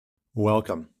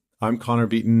Welcome. I'm Connor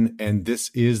Beaton, and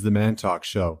this is the Man Talk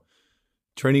Show,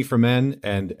 training for men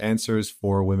and answers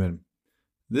for women.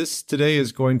 This today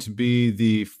is going to be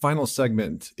the final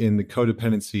segment in the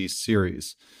codependency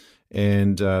series.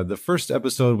 And the first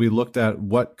episode, we looked at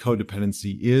what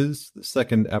codependency is. The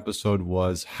second episode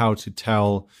was how to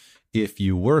tell if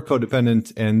you were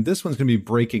codependent. And this one's going to be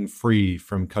breaking free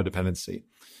from codependency.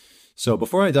 So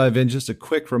before I dive in, just a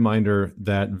quick reminder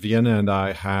that Vienna and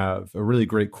I have a really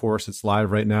great course. It's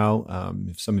live right now.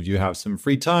 If some of you have some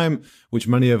free time, which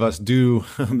many of us do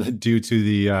due to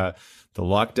the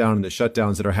lockdown and the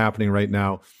shutdowns that are happening right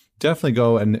now, definitely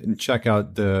go and check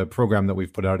out the program that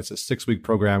we've put out. It's a 6-week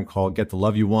program called Get the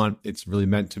Love You Want. It's really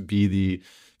meant to be the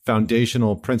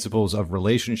foundational principles of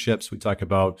relationships. We talk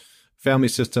about family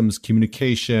systems,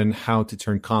 communication, how to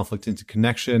turn conflict into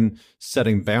connection,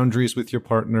 setting boundaries with your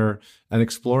partner, and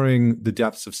exploring the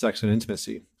depths of sex and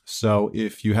intimacy. So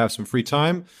if you have some free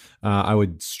time, I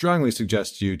would strongly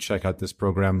suggest you check out this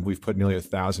program. We've put nearly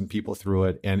 1,000 people through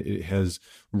it, and it has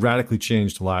radically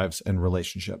changed lives and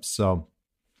relationships. So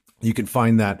you can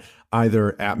find that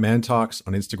either at Man Talks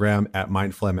on Instagram, at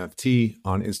MindfulMFT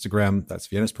on Instagram, that's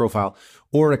Vienna's profile,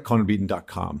 or at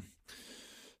ConnorBeaton.com.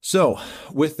 So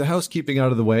with the housekeeping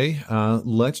out of the way,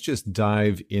 let's just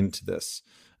dive into this,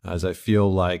 as I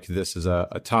feel like this is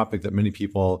a topic that many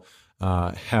people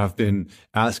have been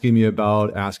asking me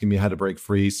about, asking me how to break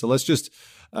free. So let's just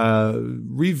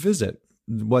revisit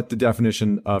what the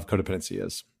definition of codependency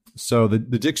is. So the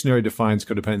dictionary defines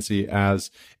codependency as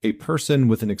a person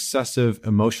with an excessive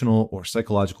emotional or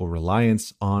psychological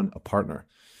reliance on a partner.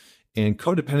 And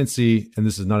codependency, and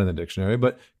this is not in the dictionary,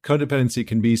 but codependency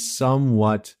can be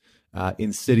somewhat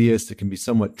insidious. It can be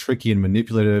somewhat tricky and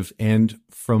manipulative. And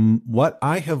from what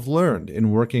I have learned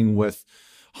in working with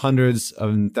hundreds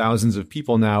and thousands of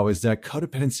people now is that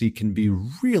codependency can be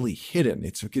really hidden.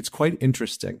 It's quite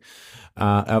interesting.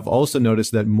 I've also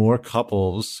noticed that more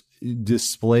couples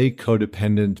display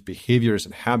codependent behaviors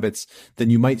and habits than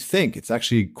you might think. It's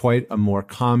actually quite a more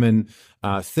common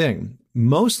thing,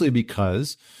 mostly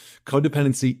because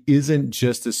codependency isn't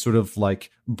just this sort of like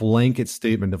blanket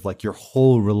statement of like your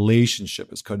whole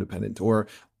relationship is codependent or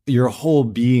your whole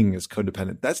being is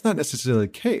codependent. That's not necessarily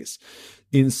the case.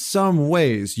 In some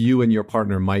ways, you and your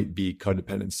partner might be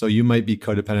codependent. So you might be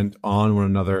codependent on one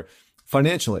another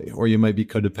financially, or you might be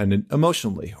codependent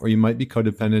emotionally, or you might be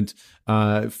codependent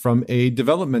from a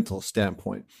developmental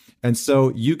standpoint. And so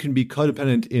you can be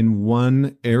codependent in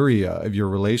one area of your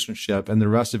relationship and the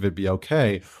rest of it be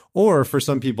okay. Or for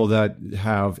some people that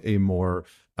have a more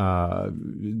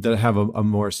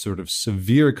sort of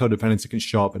severe codependency, can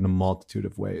show up in a multitude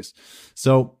of ways.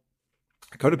 So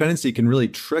codependency can really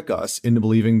trick us into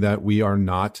believing that we are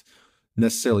not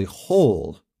necessarily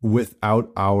whole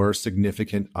without our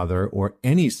significant other or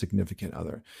any significant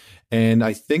other. And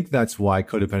I think that's why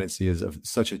codependency is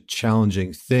such a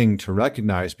challenging thing to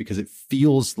recognize, because it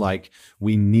feels like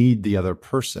we need the other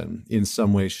person in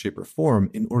some way, shape, or form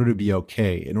in order to be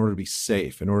okay, in order to be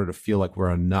safe, in order to feel like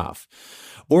we're enough,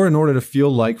 or in order to feel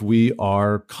like we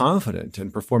are confident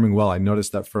and performing well. I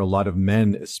noticed that for a lot of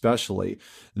men, especially,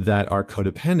 that are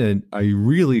codependent, a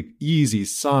really easy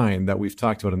sign that we've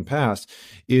talked about in the past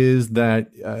is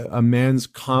that a man's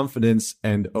confidence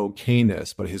and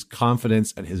okayness, but his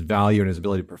confidence and his value and his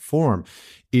ability to perform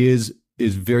is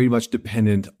very much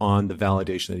dependent on the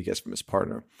validation that he gets from his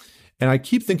partner. And I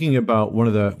keep thinking about one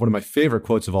of my favorite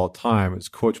quotes of all time. It's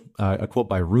a quote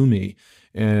by Rumi.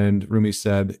 And Rumi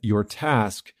said, "Your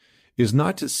task is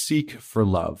not to seek for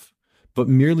love, but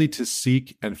merely to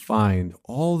seek and find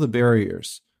all the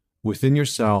barriers within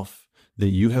yourself that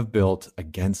you have built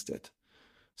against it."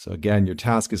 So again, your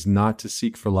task is not to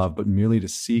seek for love, but merely to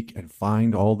seek and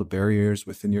find all the barriers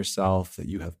within yourself that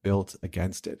you have built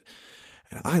against it.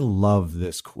 And I love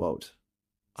this quote.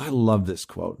 I love this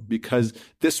quote because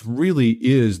this really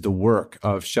is the work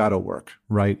of shadow work,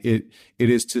 right? It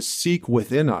is to seek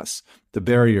within us the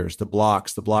barriers, the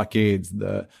blocks, the blockades,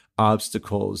 the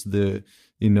obstacles, the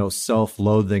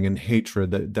self-loathing and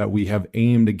hatred that we have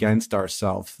aimed against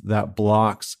ourselves that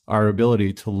blocks our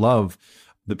ability to love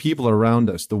the people around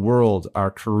us, the world,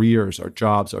 our careers, our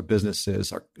jobs, our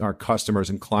businesses, our customers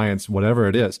and clients, whatever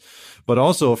it is, but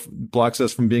also blocks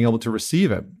us from being able to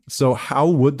receive it. So how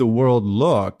would the world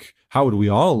look? How would we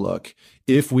all look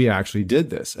if we actually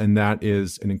did this? And that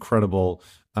is an incredible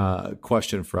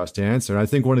question for us to answer. And I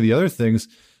think one of the other things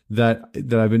that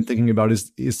I've been thinking about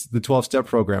is the 12-step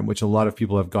program, which a lot of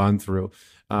people have gone through.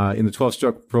 In the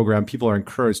 12-step program, people are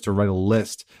encouraged to write a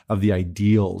list of the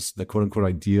ideals, the quote-unquote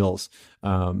ideals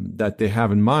that they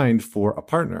have in mind for a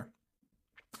partner.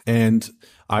 And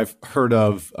I've heard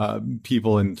of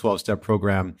people in 12-step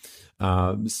program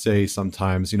say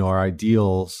sometimes, our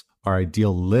ideal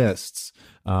lists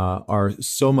are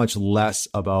so much less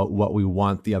about what we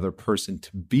want the other person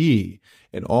to be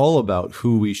and all about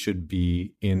who we should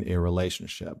be in a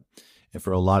relationship. And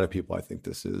for a lot of people, I think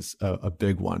this is a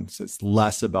big one. So it's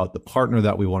less about the partner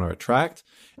that we want to attract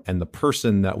and the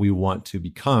person that we want to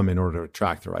become in order to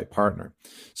attract the right partner.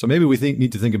 So maybe we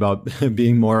need to think about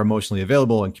being more emotionally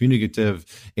available and communicative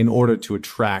in order to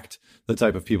attract the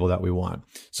type of people that we want.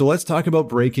 So let's talk about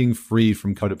breaking free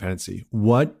from codependency.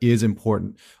 What is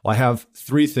important? Well, I have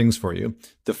 3 things for you.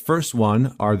 The first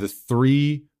one are the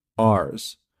 3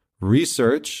 R's: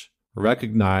 research,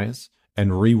 recognize,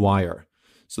 and rewire.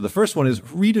 So the first one is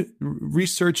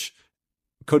research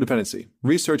codependency.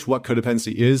 Research what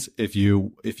codependency is. If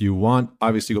you want,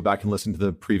 obviously go back and listen to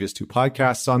the previous 2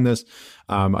 podcasts on this.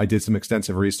 I did some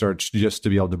extensive research just to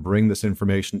be able to bring this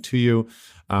information to you.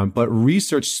 But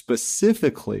research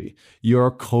specifically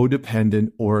your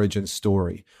codependent origin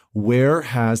story. Where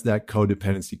has that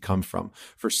codependency come from?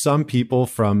 For some people,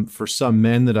 for some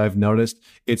men that I've noticed,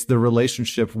 it's the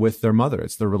relationship with their mother.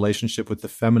 It's the relationship with the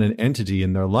feminine entity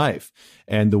in their life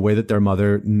and the way that their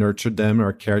mother nurtured them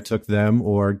or caretook them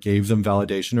or gave them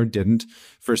validation or didn't.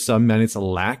 For some men, it's a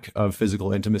lack of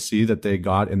physical intimacy that they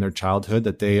got in their childhood,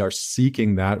 that they are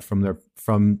seeking that from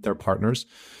their partners.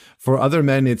 For other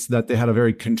men, it's that they had a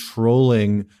very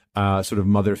controlling sort of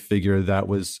mother figure that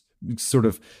was sort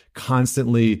of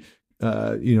constantly,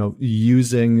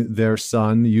 using their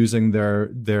son, using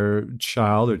their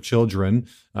child or children,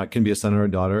 can be a son or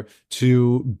a daughter,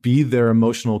 to be their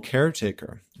emotional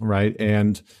caretaker, right?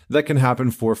 And that can happen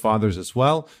for fathers as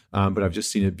well, but I've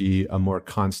just seen it be a more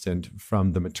constant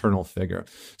from the maternal figure.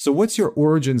 So what's your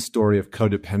origin story of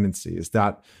codependency? Is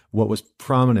that what was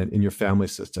prominent in your family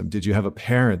system? Did you have a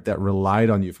parent that relied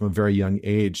on you from a very young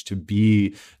age to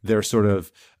be their sort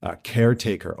of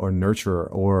caretaker or nurturer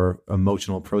or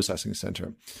emotional processing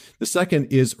center? The second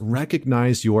is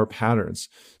recognize your patterns.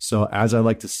 So as I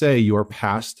like to say, your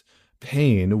past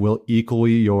pain will equal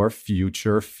your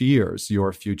future fears,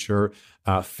 your future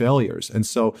failures. And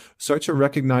so start to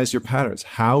recognize your patterns.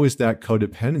 How is that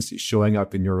codependency showing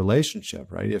up in your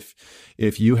relationship, right?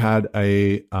 If you had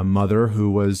a mother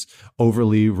who was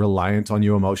overly reliant on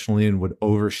you emotionally and would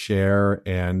overshare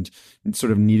and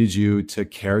sort of needed you to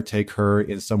caretake her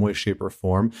in some way, shape, or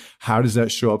form, how does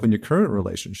that show up in your current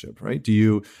relationship, right?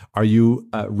 Are you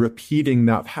repeating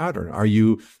that pattern? Are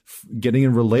you getting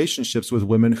in relationships with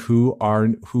women who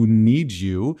need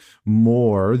you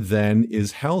more than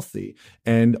is healthy?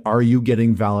 And are you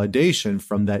getting validation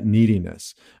from that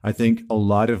neediness? I think a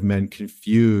lot of men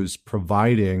confuse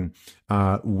providing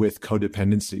with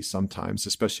codependency sometimes,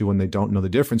 especially when they don't know the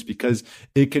difference, because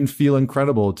it can feel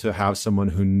incredible to have someone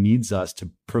who needs us to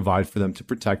provide for them, to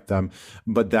protect them.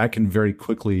 But that can very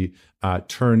quickly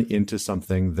turn into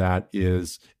something that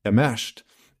is enmeshed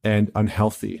and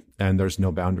unhealthy, and there's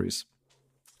no boundaries.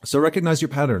 So recognize your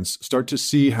patterns, start to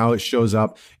see how it shows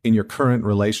up in your current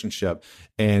relationship,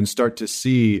 and start to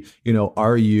see,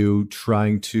 are you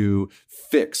trying to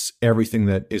fix everything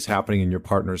that is happening in your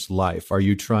partner's life? Are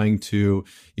you trying to,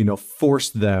 force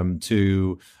them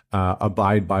to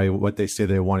abide by what they say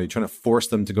they want? Are you trying to force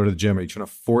them to go to the gym? Are you trying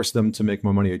to force them to make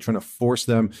more money? Are you trying to force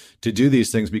them to do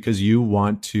these things because you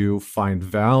want to find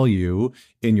value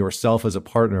in yourself as a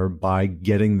partner by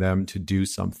getting them to do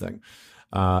something?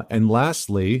 And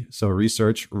lastly, so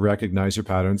research, recognize your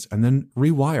patterns, and then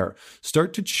rewire.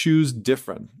 Start to choose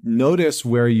different. Notice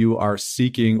where you are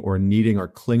seeking or needing or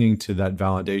clinging to that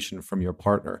validation from your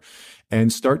partner,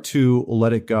 and start to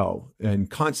let it go and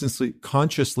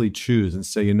consciously choose and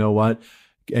say, you know what,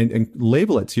 and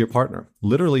label it to your partner.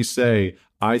 Literally say,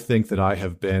 I think that I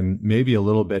have been maybe a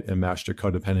little bit enmeshed or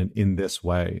codependent in this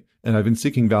way. And I've been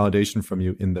seeking validation from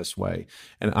you in this way.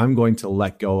 And I'm going to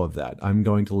let go of that. I'm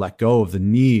going to let go of the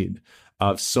need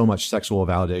of so much sexual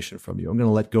validation from you. I'm going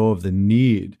to let go of the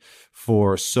need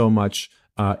for so much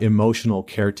emotional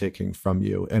caretaking from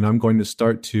you. And I'm going to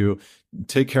start to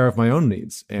take care of my own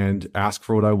needs and ask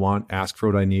for what I want, ask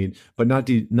for what I need, but not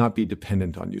be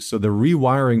dependent on you. So the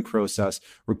rewiring process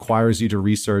requires you to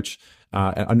research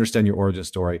and understand your origin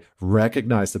story,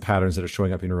 recognize the patterns that are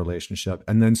showing up in your relationship,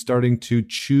 and then starting to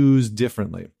choose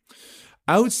differently.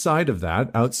 Outside of that,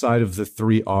 outside of the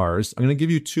 3 R's, I'm going to give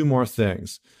you 2 more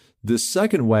things. The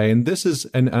second way, and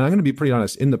I'm going to be pretty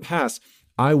honest, in the past,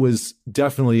 I was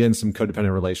definitely in some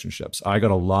codependent relationships. I got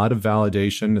a lot of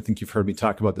validation. I think you've heard me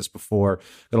talk about this before.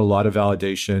 Got a lot of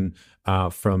validation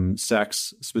from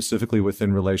sex, specifically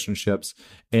within relationships,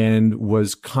 and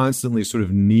was constantly sort of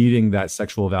needing that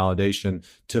sexual validation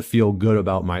to feel good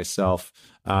about myself.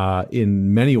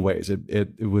 In many ways,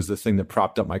 it was the thing that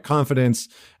propped up my confidence.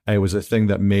 It was a thing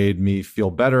that made me feel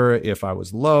better if I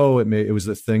was low. It was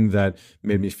the thing that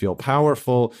made me feel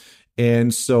powerful.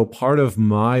 And so part of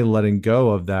my letting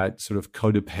go of that sort of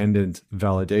codependent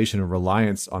validation and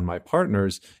reliance on my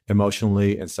partners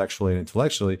emotionally and sexually and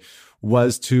intellectually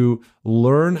was to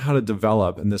learn how to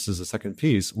develop, and this is the second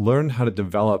piece, learn how to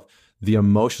develop the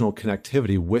emotional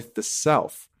connectivity with the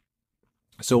self.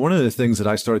 So one of the things that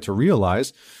I started to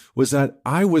realize was that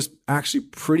I was actually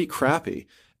pretty crappy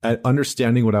at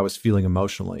understanding what I was feeling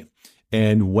emotionally.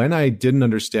 And when I didn't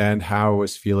understand how I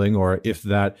was feeling, or if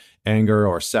that anger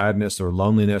or sadness or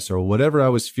loneliness or whatever I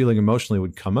was feeling emotionally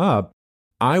would come up,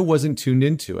 I wasn't tuned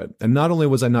into it. And not only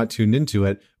was I not tuned into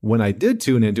it, when I did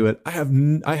tune into it, I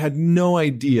had no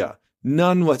idea,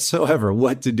 none whatsoever,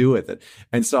 what to do with it.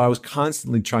 And so I was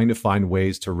constantly trying to find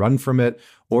ways to run from it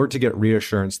or to get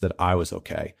reassurance that I was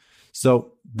okay.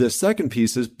 So the second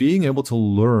piece is being able to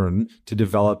learn to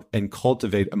develop and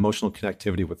cultivate emotional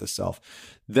connectivity with the self.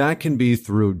 That can be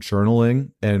through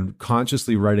journaling and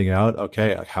consciously writing out,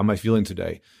 okay, how am I feeling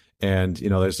today? And,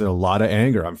 there's a lot of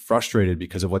anger. I'm frustrated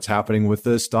because of what's happening with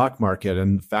the stock market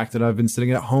and the fact that I've been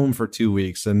sitting at home for 2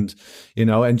 weeks, and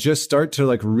just start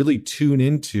to really tune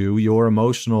into your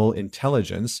emotional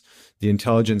intelligence, the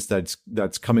intelligence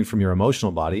that's coming from your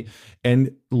emotional body,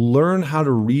 and learn how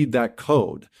to read that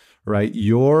code, right?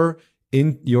 Your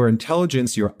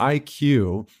intelligence, your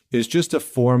IQ is just a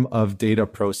form of data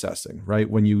processing, right?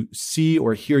 When you see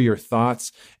or hear your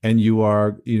thoughts and you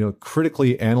are,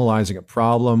 critically analyzing a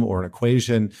problem or an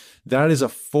equation, that is a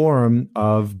form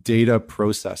of data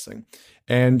processing.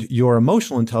 And your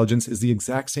emotional intelligence is the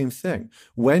exact same thing.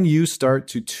 When you start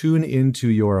to tune into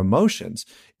your emotions,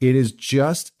 it is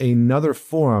just another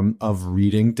form of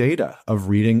reading data, of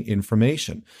reading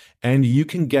information. And you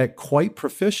can get quite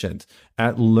proficient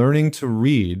at learning to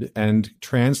read and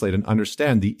translate and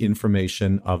understand the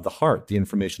information of the heart, the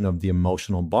information of the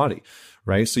emotional body,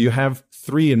 right? So you have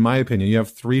three, in my opinion, you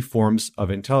have three forms of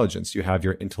intelligence. You have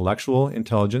your intellectual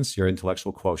intelligence, your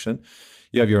intellectual quotient.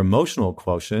 You have your emotional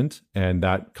quotient, and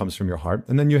that comes from your heart.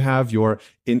 And then you have your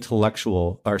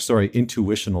intuitional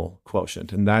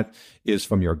quotient, and that is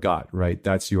from your gut, right?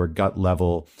 That's your gut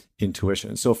level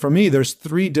intuition. So for me, there's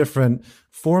three different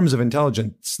forms of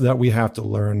intelligence that we have to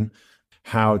learn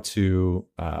how to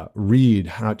read,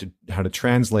 how to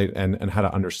translate, and how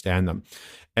to understand them.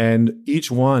 And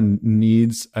each one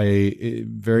needs a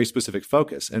very specific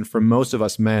focus. And for most of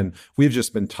us men, we've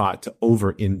just been taught to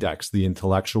over-index the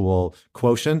intellectual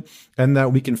quotient and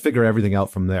that we can figure everything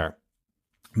out from there.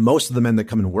 Most of the men that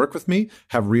come and work with me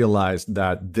have realized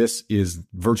that this is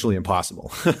virtually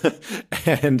impossible.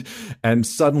 and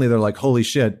suddenly they're like, holy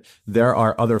shit, there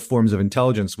are other forms of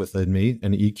intelligence within me,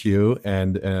 an EQ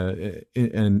and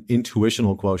an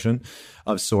intuitional quotient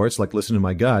of sorts, like listen to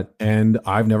my gut. And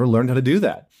I've never learned how to do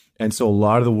that. And so a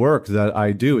lot of the work that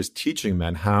I do is teaching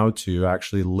men how to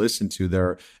actually listen to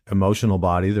their emotional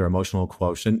body, their emotional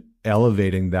quotient,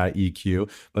 elevating that EQ,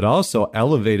 but also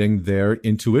elevating their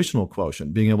intuitional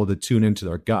quotient, being able to tune into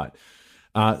their gut.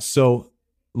 So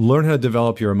learn how to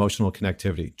develop your emotional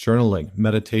connectivity, journaling,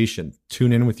 meditation,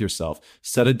 tune in with yourself,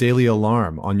 set a daily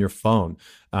alarm on your phone.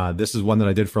 This is one that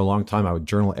I did for a long time. I would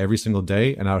journal every single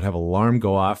day, and I would have an alarm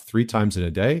go off 3 times in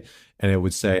a day, and it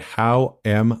would say, how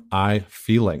am I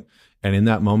feeling? And in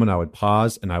that moment, I would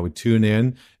pause and I would tune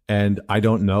in, and I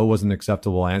don't know was an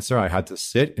acceptable answer. I had to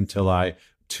sit until I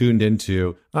tuned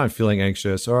into, I'm feeling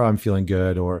anxious, or I'm feeling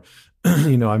good, or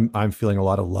I'm feeling a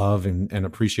lot of love and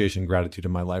appreciation, gratitude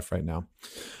in my life right now.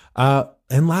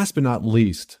 And last but not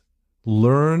least,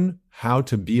 learn how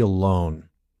to be alone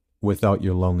without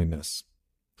your loneliness.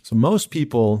 So most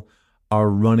people are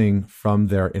running from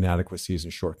their inadequacies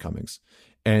and shortcomings,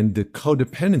 and the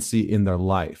codependency in their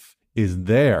life is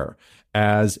there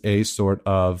as a sort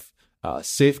of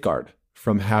safeguard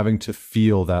from having to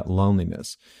feel that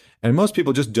loneliness. And most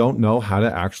people just don't know how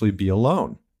to actually be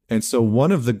alone. And so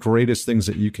one of the greatest things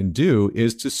that you can do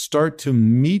is to start to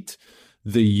meet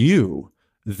the you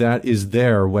that is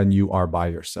there when you are by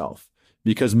yourself.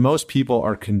 Because most people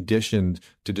are conditioned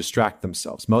to distract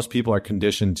themselves. Most people are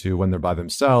conditioned to, when they're by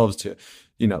themselves, to,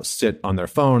 sit on their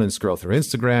phone and scroll through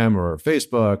Instagram or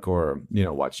Facebook or,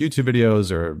 watch YouTube videos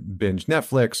or binge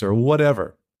Netflix or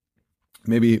whatever.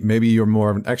 Maybe you're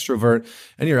more of an extrovert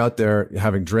and you're out there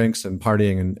having drinks and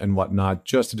partying and whatnot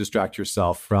just to distract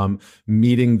yourself from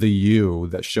meeting the you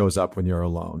that shows up when you're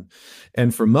alone.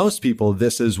 And for most people,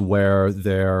 this is where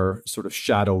their sort of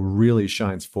shadow really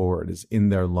shines forward, is in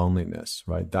their loneliness,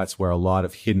 right? That's where a lot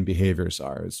of hidden behaviors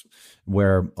are, is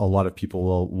where a lot of people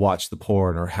will watch the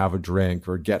porn or have a drink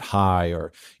or get high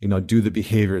or, do the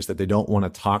behaviors that they don't want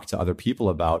to talk to other people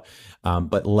about,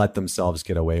 but let themselves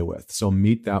get away with. So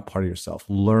meet that part of yourself.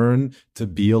 Learn to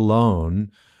be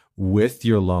alone with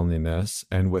your loneliness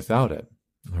and without it.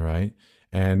 All right.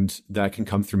 And that can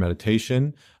come through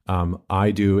meditation.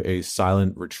 I do a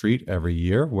silent retreat every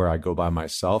year where I go by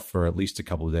myself for at least a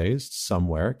couple of days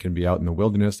somewhere. It can be out in the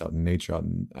wilderness, out in nature,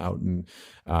 out in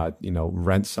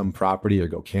rent some property or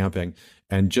go camping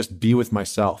and just be with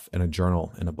myself and a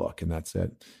journal and a book, and that's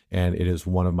it. And it is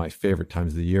one of my favorite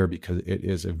times of the year because it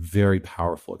is a very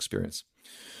powerful experience.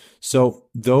 So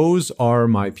those are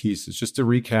my pieces. Just to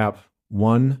recap: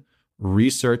 1,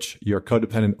 research your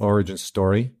codependent origin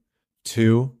story.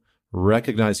 2,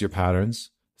 recognize your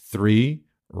patterns. 3,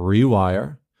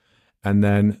 rewire. And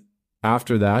then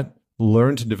after that,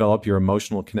 learn to develop your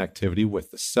emotional connectivity with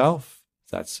the self.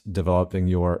 That's developing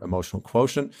your emotional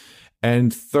quotient.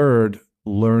 And 3rd,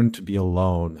 learn to be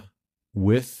alone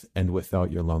with and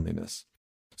without your loneliness.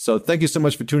 So thank you so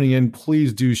much for tuning in.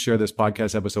 Please do share this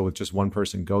podcast episode with just one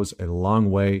person. It goes a long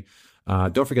way.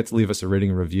 Don't forget to leave us a rating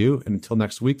and review. And until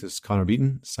next week, this is Connor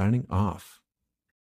Beaton signing off.